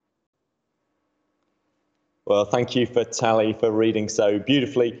Well, thank you for Tally for reading so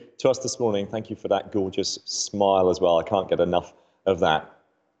beautifully to us this morning. Thank you for that gorgeous smile as well. I can't get enough of that.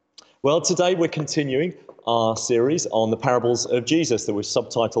 Well, today we're continuing our series on the parables of Jesus that we've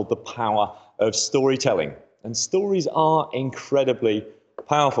subtitled The Power of Storytelling. And stories are incredibly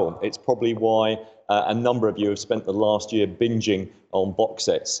powerful. It's probably why a number of you have spent the last year binging on box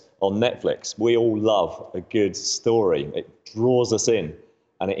sets on Netflix. We all love a good story. It draws us in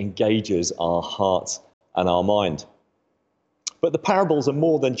and it engages our heart and our mind. But the parables are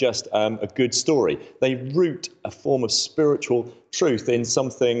more than just a good story. They root a form of spiritual truth in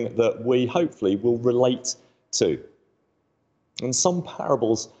something that we hopefully will relate to. And some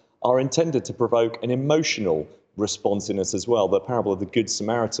parables are intended to provoke an emotional response in us as well. The parable of the Good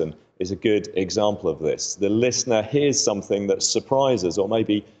Samaritan is a good example of this. The listener hears something that surprises or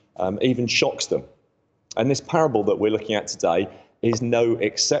maybe even shocks them. And this parable that we're looking at today is no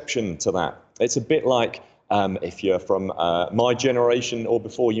exception to that. It's a bit like, if you're from my generation or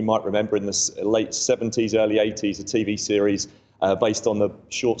before, you might remember in the late 70s, early 80s, a TV series based on the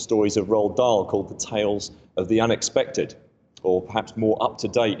short stories of Roald Dahl called The Tales of the Unexpected. Or perhaps more up to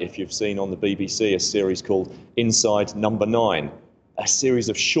date, if you've seen on the BBC, a series called Inside Number 9, a series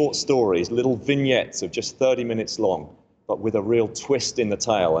of short stories, little vignettes of just 30 minutes long, but with a real twist in the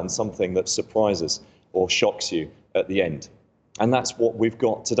tale and something that surprises or shocks you at the end. And that's what we've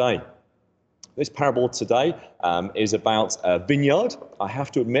got today. This parable today is about a vineyard. I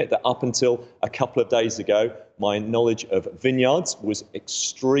have to admit that up until a couple of days ago, my knowledge of vineyards was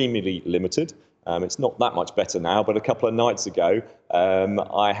extremely limited. It's not that much better now, but a couple of nights ago,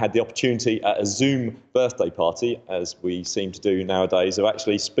 I had the opportunity at a Zoom birthday party, as we seem to do nowadays, of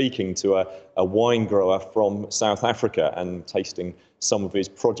actually speaking to a wine grower from South Africa and tasting some of his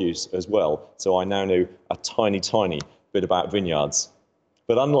produce as well. So I now know a tiny bit about vineyards.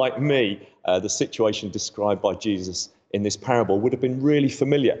 But unlike me, the situation described by Jesus in this parable would have been really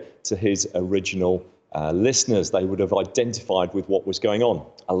familiar to his original listeners. They would have identified with what was going on.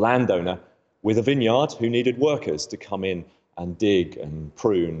 A landowner with a vineyard who needed workers to come in and dig and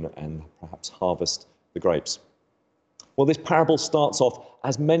prune and perhaps harvest the grapes. Well, this parable starts off,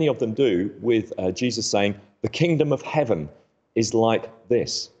 as many of them do, with Jesus saying, "The kingdom of heaven is like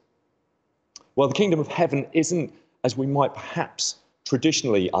this." Well, the kingdom of heaven isn't, as we might perhaps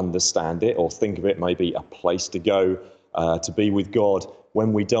traditionally understand it or think of it, maybe a place to go to be with God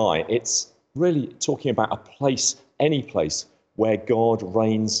when we die. It's really talking about a place, any place, where God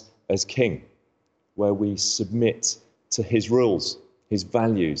reigns as king, where we submit to his rules, his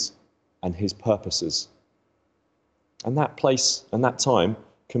values, and his purposes. And that place and that time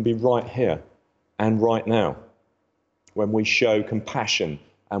can be right here and right now, when we show compassion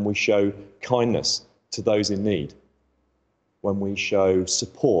and we show kindness to those in need, when we show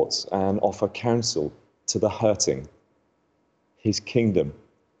support and offer counsel to the hurting. His kingdom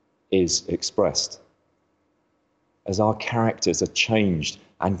is expressed as our characters are changed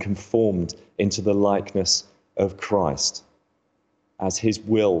and conformed into the likeness of Christ. As his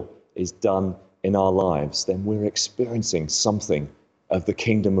will is done in our lives, then we're experiencing something of the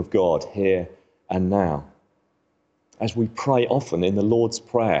kingdom of God here and now. As we pray often in the Lord's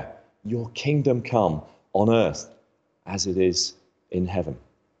Prayer, "Your kingdom come on earth as it is in heaven."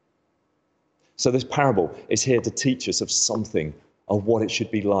 So this parable is here to teach us of something of what it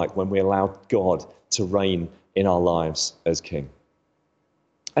should be like when we allow God to reign in our lives as King.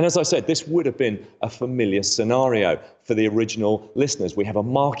 And as I said, this would have been a familiar scenario for the original listeners. We have a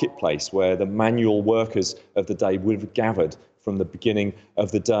marketplace where the manual workers of the day would have gathered from the beginning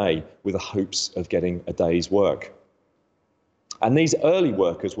of the day with the hopes of getting a day's work. And these early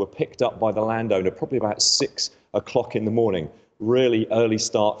workers were picked up by the landowner probably about 6 o'clock in the morning, really early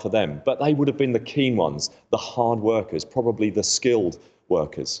start for them. But they would have been the keen ones, the hard workers, probably the skilled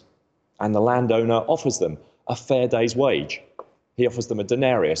workers. And the landowner offers them a fair day's wage. He offers them a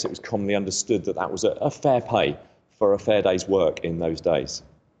denarius. It was commonly understood that that was a fair pay for a fair day's work in those days.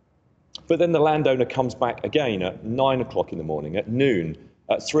 But then the landowner comes back again at 9 o'clock in the morning, at noon,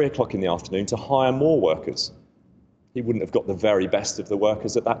 at 3 o'clock in the afternoon to hire more workers. He wouldn't have got the very best of the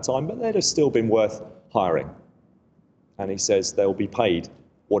workers at that time, but they'd have still been worth hiring. And he says they'll be paid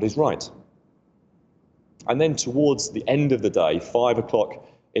what is right. And then towards the end of the day, 5 o'clock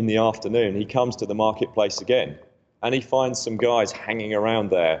in the afternoon, he comes to the marketplace again and he finds some guys hanging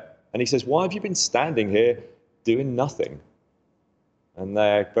around there. And he says, "Why have you been standing here doing nothing?" And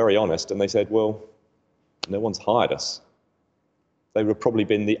they're very honest and they said, "Well, no one's hired us." They would have probably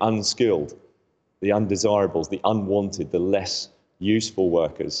been the unskilled, the undesirables, the unwanted, the less useful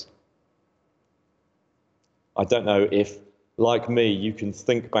workers. I don't know if, like me, you can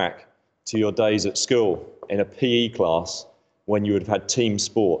think back to your days at school in a PE class when you would have had team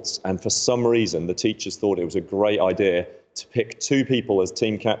sports, and for some reason the teachers thought it was a great idea to pick two people as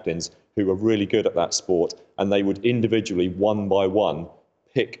team captains who were really good at that sport, and they would individually, one by one,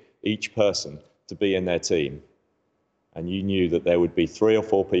 pick each person to be in their team. And you knew that there would be 3 or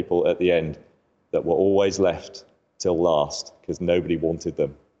 4 people at the end that were always left till last because nobody wanted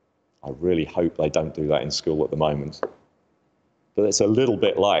them. I really hope they don't do that in school at the moment. But it's a little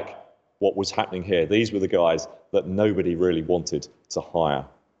bit like what was happening here. These were the guys that nobody really wanted to hire.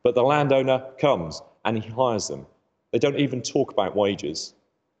 But the landowner comes and he hires them. They don't even talk about wages.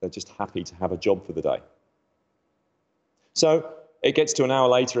 They're just happy to have a job for the day. So it gets to an hour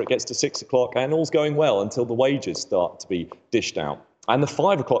later, it gets to 6 o'clock, and all's going well until the wages start to be dished out. And the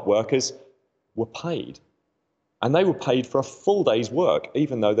 5 o'clock workers were paid. And they were paid for a full day's work,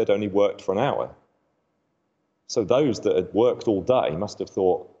 even though they'd only worked for an hour. So those that had worked all day must have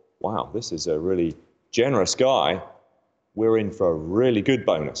thought, wow, this is a really generous guy. We're in for a really good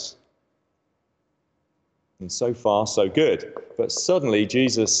bonus. And so far, so good. But suddenly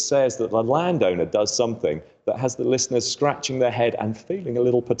Jesus says that the landowner does something that has the listeners scratching their head and feeling a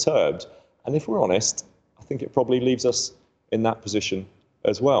little perturbed. And if we're honest, I think it probably leaves us in that position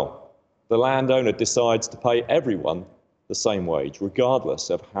as well. The landowner decides to pay everyone the same wage, regardless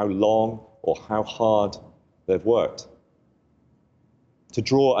of how long or how hard they've worked. To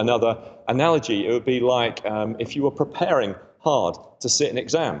draw another analogy, it would be like if you were preparing hard to sit an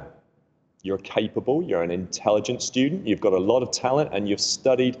exam. You're capable, you're an intelligent student, you've got a lot of talent, and you've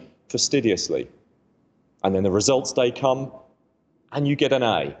studied fastidiously. And then the results day come, and you get an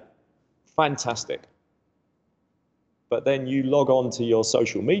A. Fantastic. But then you log on to your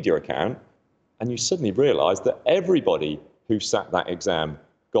social media account, and you suddenly realise that everybody who sat that exam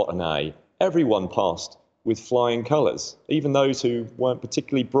got an A. Everyone passed with flying colours, even those who weren't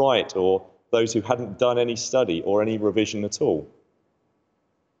particularly bright or those who hadn't done any study or any revision at all.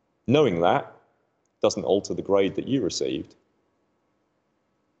 Knowing that doesn't alter the grade that you received,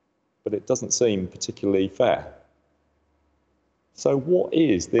 but it doesn't seem particularly fair. So what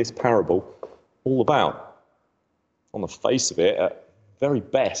is this parable all about? On the face of it, at very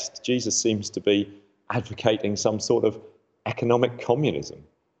best, Jesus seems to be advocating some sort of economic communism.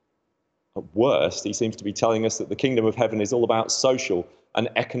 At worst, he seems to be telling us that the kingdom of heaven is all about social and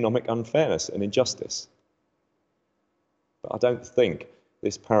economic unfairness and injustice. But I don't think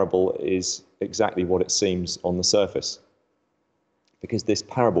this parable is exactly what it seems on the surface, because this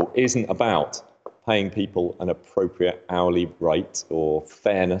parable isn't about paying people an appropriate hourly rate or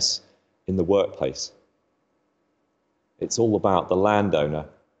fairness in the workplace. It's all about the landowner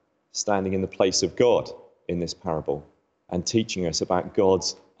standing in the place of God in this parable and teaching us about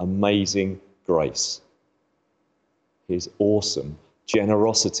God's amazing grace, his awesome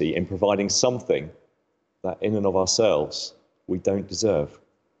generosity in providing something that in and of ourselves we don't deserve.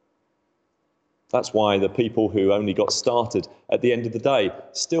 That's why the people who only got started at the end of the day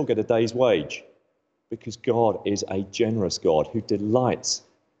still get a day's wage, because God is a generous God who delights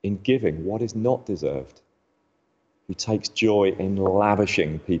in giving what is not deserved, who takes joy in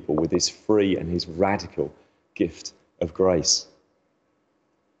lavishing people with his free and his radical gift of grace.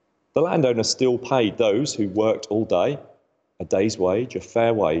 The landowner still paid those who worked all day a day's wage, a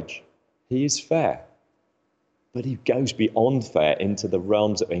fair wage. He is fair. But he goes beyond fair into the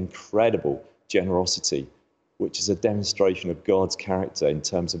realms of incredible generosity, which is a demonstration of God's character in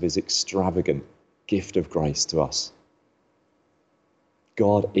terms of his extravagant gift of grace to us.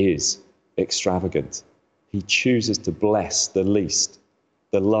 God is extravagant. He chooses to bless the least,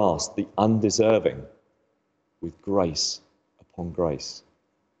 the last, the undeserving with grace upon grace.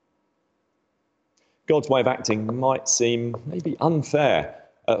 God's way of acting might seem maybe unfair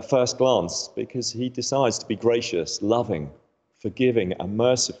at first glance, because he decides to be gracious, loving, forgiving and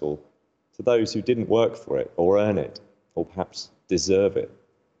merciful to those who didn't work for it or earn it or perhaps deserve it.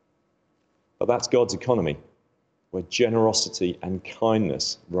 But that's God's economy, where generosity and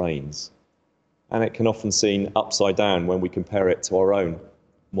kindness reigns. And it can often seem upside down when we compare it to our own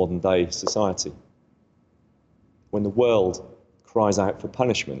modern day society. When the world cries out for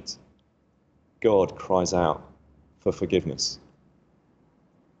punishment, God cries out for forgiveness.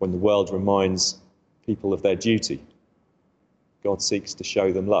 When the world reminds people of their duty, God seeks to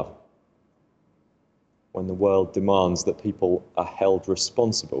show them love. When the world demands that people are held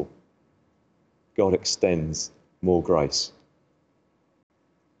responsible, God extends more grace.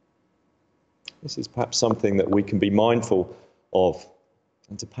 This is perhaps something that we can be mindful of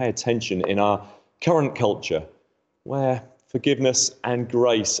and to pay attention in our current culture, where forgiveness and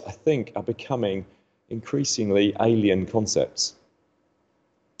grace, I think, are becoming increasingly alien concepts.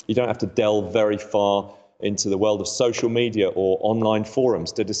 You don't have to delve very far into the world of social media or online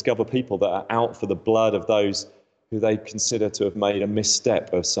forums to discover people that are out for the blood of those who they consider to have made a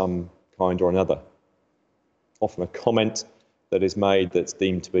misstep of some kind or another. Often a comment that is made that's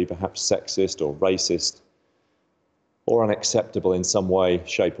deemed to be perhaps sexist or racist or unacceptable in some way,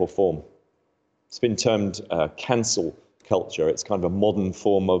 shape or form. It's been termed cancel culture. It's kind of a modern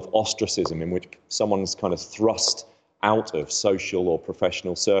form of ostracism in which someone's kind of thrust out of social or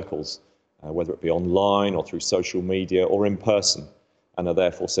professional circles, whether it be online or through social media or in person, and are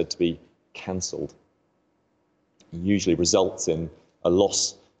therefore said to be cancelled. It usually results in a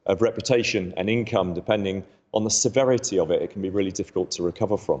loss of reputation and income. Depending on the severity of it, it can be really difficult to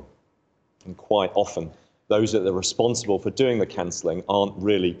recover from. And quite often, those that are responsible for doing the cancelling aren't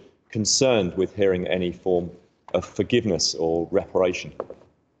really concerned with hearing any form of forgiveness or reparation.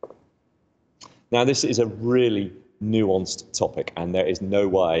 Now, this is a really nuanced topic, and there is no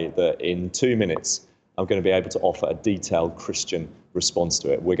way that in 2 minutes I'm going to be able to offer a detailed Christian response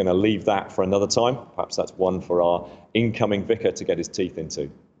to it. We're going to leave that for another time. Perhaps that's one for our incoming vicar to get his teeth into.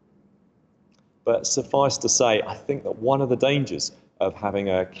 But suffice to say, I think that one of the dangers of having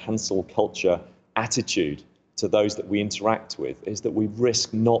a cancel culture attitude to those that we interact with is that we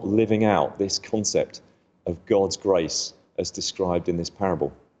risk not living out this concept of God's grace as described in this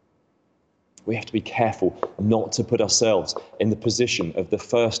parable. We have to be careful not to put ourselves in the position of the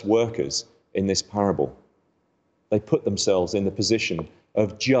first workers in this parable. They put themselves in the position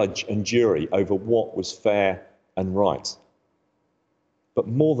of judge and jury over what was fair and right. But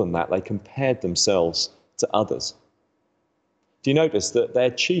more than that, they compared themselves to others. Do you notice that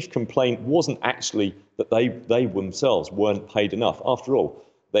their chief complaint wasn't actually that they themselves weren't paid enough? After all,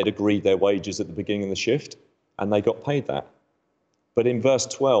 they'd agreed their wages at the beginning of the shift, and they got paid that. But in verse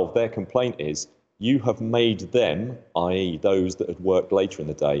 12, their complaint is, you have made them, i.e. those that had worked later in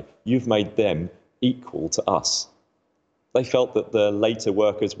the day, you've made them equal to us. They felt that the later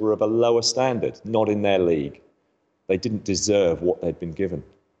workers were of a lower standard, not in their league. They didn't deserve what they'd been given.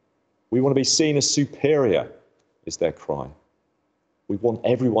 We want to be seen as superior, is their cry. We want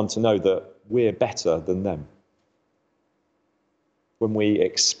everyone to know that we're better than them. When we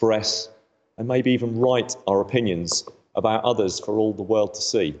express and maybe even write our opinions about others for all the world to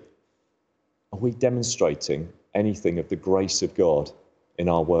see, are we demonstrating anything of the grace of God in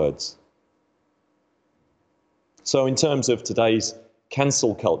our words? So in terms of today's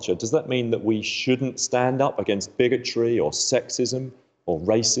cancel culture, does that mean that we shouldn't stand up against bigotry or sexism or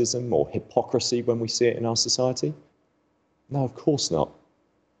racism or hypocrisy when we see it in our society? No, of course not.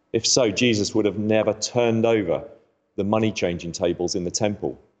 If so, Jesus would have never turned over the money-changing tables in the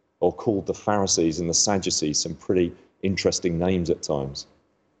temple or called the Pharisees and the Sadducees some pretty interesting names at times.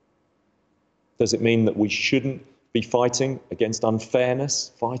 Does it mean that we shouldn't be fighting against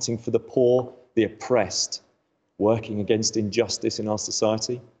unfairness, fighting for the poor, the oppressed, working against injustice in our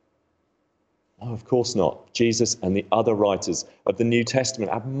society? No, of course not. Jesus and the other writers of the New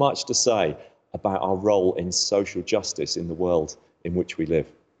Testament have much to say about our role in social justice in the world in which we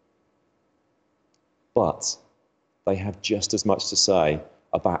live. But they have just as much to say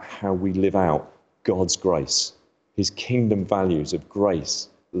about how we live out God's grace, his kingdom values of grace,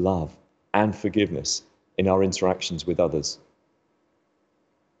 love, and forgiveness in our interactions with others.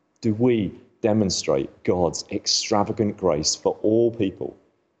 Do we demonstrate God's extravagant grace for all people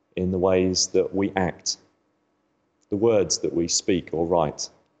in the ways that we act, the words that we speak or write,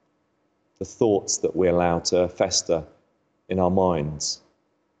 the thoughts that we allow to fester in our minds,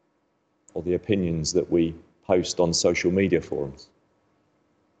 or the opinions that we post on social media forums?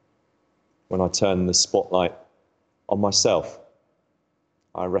 When I turn the spotlight on myself,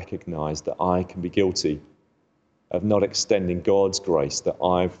 I recognise that I can be guilty of not extending God's grace that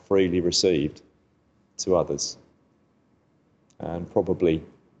I've freely received to others. And probably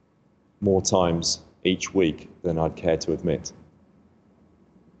more times each week than I'd care to admit.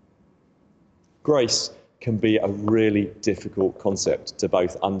 Grace can be a really difficult concept to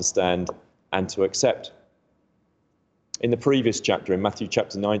both understand and to accept. In the previous chapter, in Matthew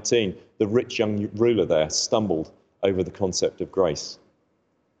chapter 19, the rich young ruler there stumbled over the concept of grace.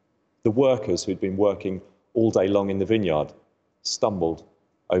 The workers who'd been working all day long in the vineyard stumbled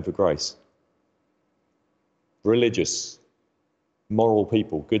over grace. Religious, moral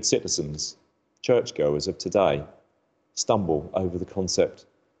people, good citizens, churchgoers of today stumble over the concept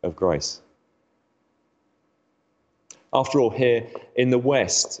of grace. After all, here in the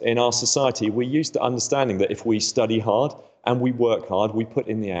West, in our society, we're used to understanding that if we study hard and we work hard, we put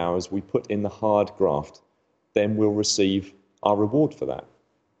in the hours, we put in the hard graft, then we'll receive our reward for that.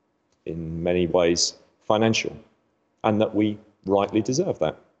 In many ways, financial, and that we rightly deserve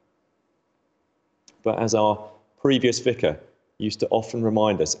that. But as our previous vicar used to often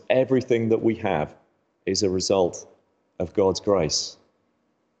remind us, everything that we have is a result of God's grace.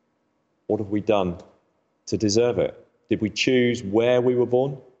 What have we done to deserve it? Did we choose where we were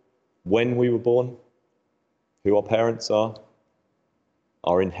born, when we were born, who our parents are,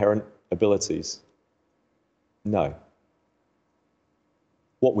 our inherent abilities? No.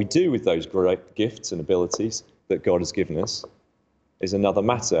 What we do with those great gifts and abilities that God has given us is another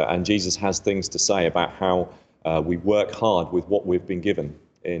matter, and Jesus has things to say about how we work hard with what we've been given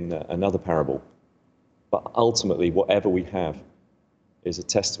in another parable. But ultimately, whatever we have is a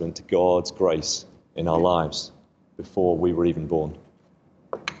testament to God's grace in our lives before we were even born.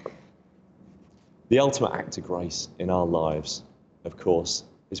 The ultimate act of grace in our lives, of course,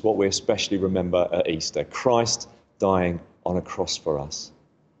 is what we especially remember at Easter: Christ dying on a cross for us,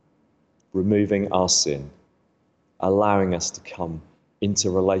 removing our sin, allowing us to come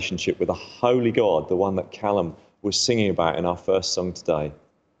into relationship with a holy God, the one that Callum was singing about in our first song today,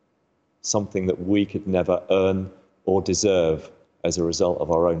 something that we could never earn or deserve as a result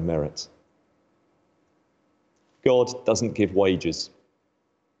of our own merit. God doesn't give wages.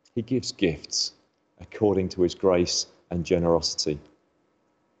 He gives gifts according to his grace and generosity.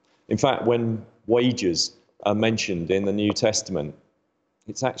 In fact, when wages are mentioned in the New Testament,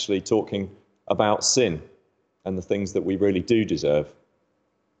 it's actually talking about sin and the things that we really do deserve.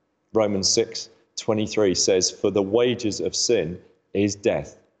 Romans 6:23 says, "For the wages of sin is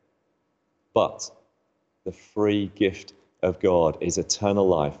death, but the free gift of God is eternal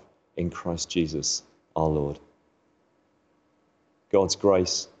life in Christ Jesus our Lord." God's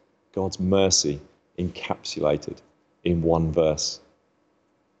grace, God's mercy encapsulated in one verse.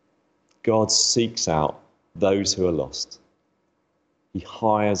 God seeks out those who are lost. He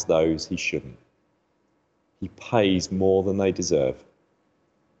hires those he shouldn't. He pays more than they deserve.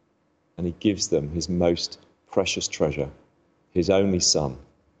 And he gives them his most precious treasure, his only Son,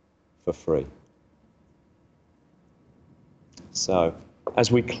 for free. So,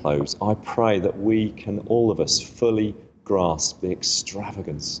 as we close, I pray that we can, all of us, fully grasp the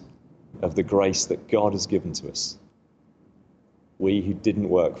extravagance of the grace that God has given to us, we who didn't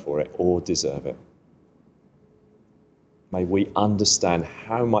work for it or deserve it. May we understand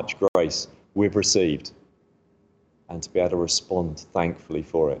how much grace we've received and to be able to respond thankfully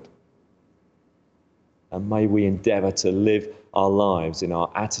for it. And may we endeavour to live our lives in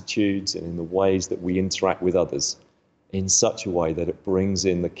our attitudes and in the ways that we interact with others in such a way that it brings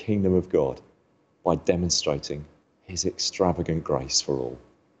in the kingdom of God by demonstrating his extravagant grace for all.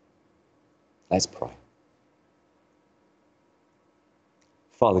 Let's pray.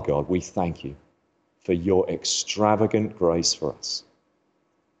 Father God, we thank you for your extravagant grace for us.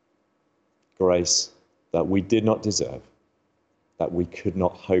 Grace that we did not deserve, that we could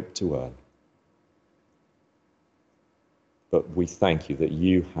not hope to earn. But we thank you that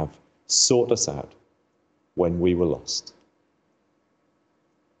you have sought us out when we were lost,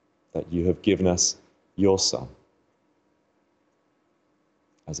 that you have given us your Son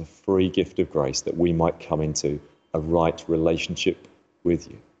as a free gift of grace that we might come into a right relationship with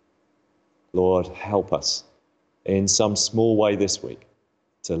you. Lord, help us in some small way this week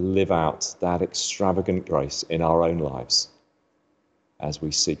to live out that extravagant grace in our own lives as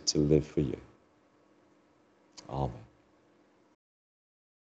we seek to live for you. Amen.